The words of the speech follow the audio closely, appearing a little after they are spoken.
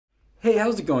Hey,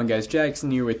 how's it going, guys?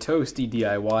 Jackson here with Toasty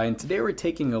DIY, and today we're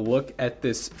taking a look at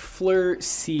this Flir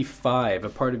C5, a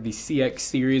part of the CX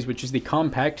series, which is the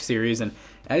compact series. And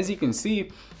as you can see,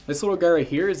 this little guy right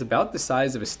here is about the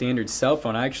size of a standard cell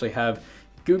phone. I actually have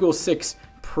Google 6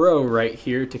 Pro right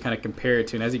here to kind of compare it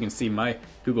to, and as you can see, my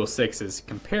Google 6 is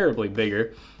comparably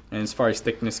bigger. And as far as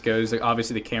thickness goes,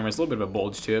 obviously the camera has a little bit of a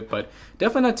bulge to it, but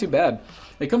definitely not too bad.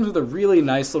 It comes with a really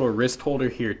nice little wrist holder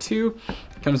here too.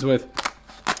 It comes with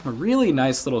a really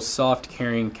nice little soft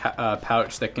carrying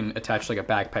pouch that can attach like a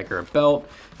backpack or a belt,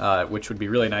 which would be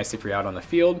really nice if you're out on the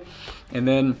field. And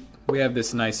then we have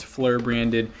this nice Flir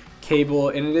branded cable,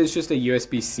 and it is just a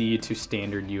USB-C to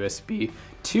standard USB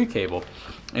 2 cable.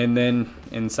 And then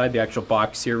inside the actual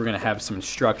box here, we're going to have some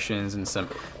instructions and some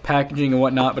packaging and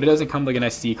whatnot, but it doesn't come like an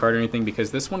SD card or anything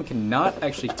because this one cannot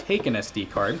actually take an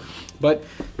SD card. But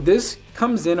this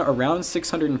comes in around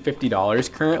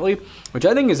 $650 currently, which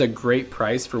I think is a great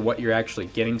price for what you're actually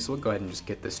getting. So we'll go ahead and just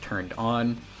get this turned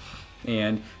on.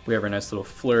 And we have our nice little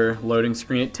Flir loading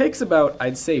screen. It takes about,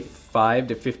 I'd say, 5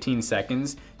 to 15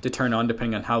 seconds to turn on,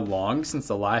 depending on how long since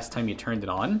the last time you turned it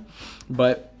on.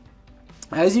 But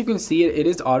as you can see, it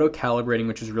is auto calibrating,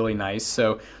 which is really nice.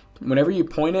 So whenever you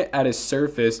point it at a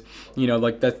surface, you know,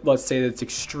 like that, let's say that's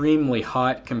extremely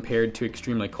hot compared to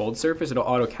extremely cold surface, it'll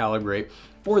auto calibrate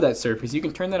for that surface. You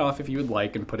can turn that off if you would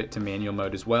like and put it to manual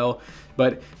mode as well.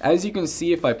 But as you can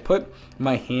see, if I put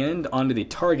my hand onto the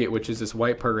target, which is this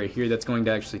white part right here, that's going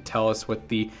to actually tell us what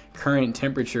the current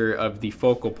temperature of the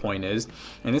focal point is.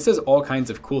 And this has all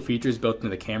kinds of cool features built into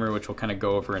the camera, which we'll kind of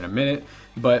go over in a minute.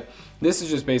 But this is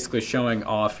just basically showing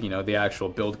off, you know, the actual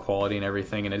build quality and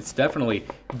everything. And it's definitely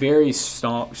very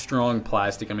strong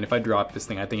plastic. I mean, if I drop this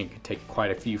thing, I think it could take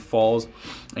quite a few falls.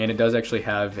 And it does actually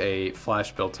have a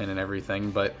flash built in and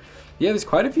everything. But yeah, there's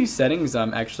quite a few settings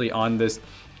actually on this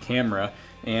camera.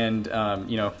 And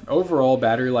you know, overall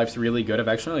battery life's really good. I've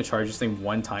actually only charged this thing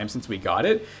one time since we got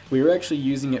it. We were actually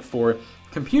using it for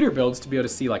computer builds to be able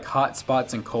to see like hot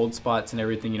spots and cold spots and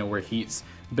everything, you know, where heat's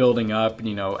building up and,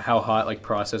 you know, how hot like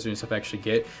processors and stuff actually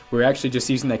get. We're actually just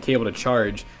using that cable to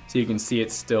charge, so you can see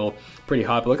it's still pretty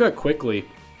hot. But look how quickly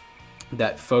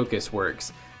that focus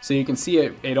works. So you can see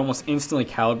it almost instantly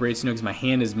calibrates, you know, because my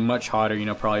hand is much hotter, you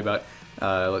know, probably about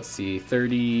let's see,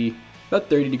 about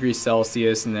 30 degrees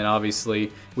Celsius, and then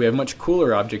obviously we have much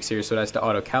cooler objects here, so it has to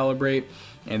auto calibrate.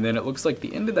 And then it looks like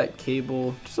the end of that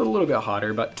cable just a little bit hotter,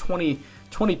 about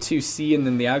 22C, and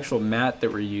then the actual mat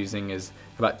that we're using is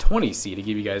about 20C, to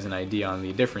give you guys an idea on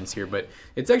the difference here. But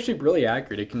it's actually really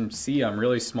accurate. It can see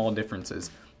really small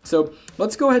differences. So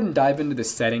let's go ahead and dive into the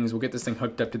settings. We'll get this thing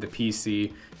hooked up to the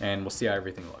PC and we'll see how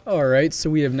everything looks. Alright, so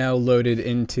we have now loaded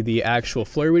into the actual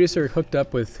Flir. We just are hooked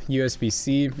up with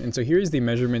USB-C, and so here's the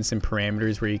measurements and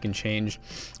parameters where you can change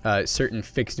certain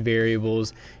fixed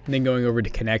variables. And then going over to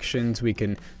connections, we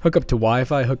can hook up to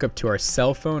Wi-Fi, hook up to our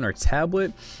cell phone, our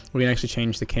tablet. We can actually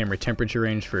change the camera temperature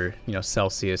range for, you know,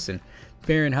 Celsius and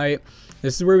Fahrenheit.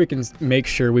 This is where we can make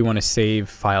sure we want to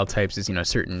save file types as, you know,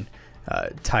 certain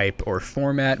type or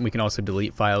format, and we can also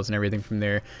delete files and everything from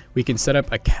there. We can set up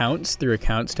accounts through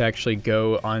accounts to actually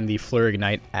go on the Flir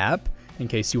Ignite app in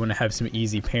case you want to have some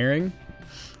easy pairing.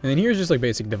 And then here's just like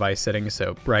basic device settings,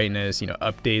 so brightness, you know,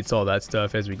 updates, all that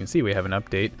stuff. As we can see, we have an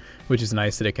update, which is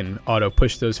nice that it can auto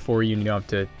push those for you and you don't have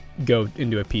to go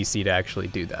into a PC to actually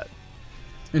do that.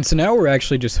 And so now we're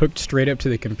actually just hooked straight up to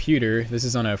the computer. This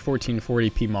is on a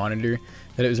 1440p monitor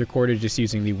that it was recorded just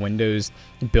using the Windows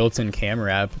built-in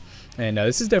camera app. And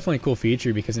this is definitely a cool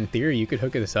feature because in theory you could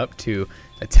hook this up to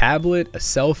a tablet, a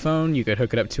cell phone, you could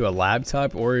hook it up to a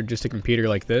laptop or just a computer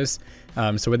like this.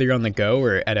 So whether you're on the go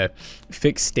or at a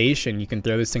fixed station, you can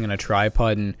throw this thing on a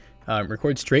tripod and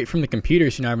record straight from the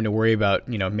computer, so you're not having to worry about,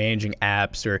 you know, managing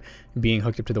apps or being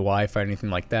hooked up to the Wi-Fi or anything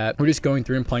like that. We're just going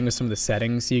through and playing with some of the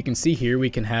settings. So you can see here we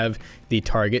can have the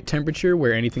target temperature,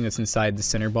 where anything that's inside the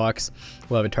center box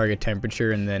will have a target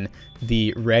temperature, and then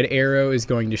the red arrow is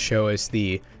going to show us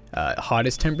the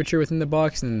hottest temperature within the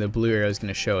box, and then the blue arrow is going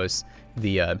to show us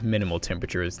the minimal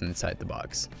temperatures inside the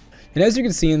box. And as you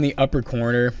can see in the upper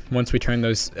corner, once we turn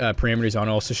those parameters on,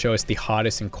 it'll also show us the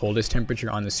hottest and coldest temperature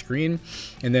on the screen.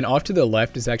 And then off to the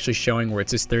left is actually showing where it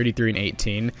says 33 and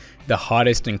 18, the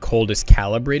hottest and coldest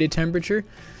calibrated temperature.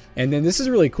 And then this is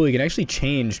really cool. You can actually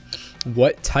change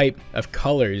what type of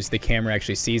colors the camera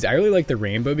actually sees. I really like the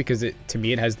rainbow because to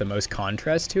me it has the most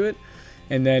contrast to it.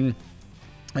 And then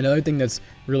Another thing that's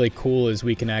really cool is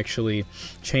we can actually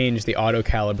change the auto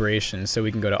calibration, so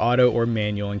we can go to auto or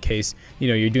manual in case, you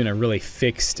know, you're doing a really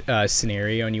fixed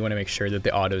scenario and you want to make sure that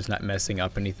the auto is not messing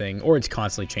up anything, or it's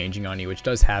constantly changing on you, which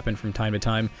does happen from time to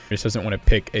time. It just doesn't want to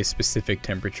pick a specific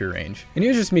temperature range. And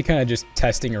here's just me kind of just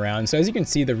testing around. So as you can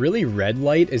see, the really red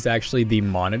light is actually the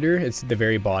monitor. It's at the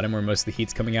very bottom where most of the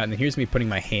heat's coming out, and then here's me putting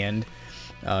my hand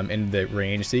in the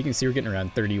range, so you can see we're getting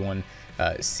around 31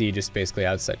 C, just basically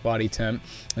outside body temp.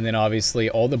 And then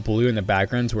obviously all the blue in the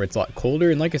backgrounds where it's a lot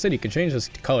colder, and like I said, you can change those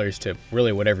colors to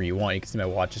really whatever you want. You can see my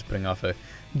watch is putting off a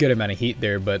good amount of heat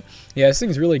there. But yeah, this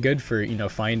thing's really good for, you know,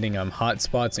 finding hot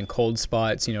spots and cold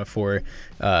spots, you know, for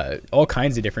all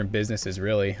kinds of different businesses,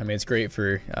 really. I mean, it's great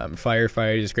for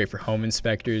firefighters, it's great for home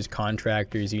inspectors,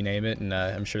 contractors, you name it, and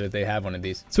I'm sure that they have one of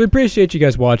these. So we appreciate you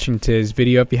guys watching today's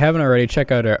video. If you haven't already,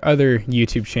 check out our other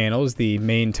YouTube channels, the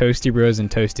main Toasty Bros and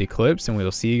Toasty Clips, and we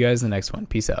will see you guys in the next one.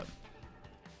 Peace out.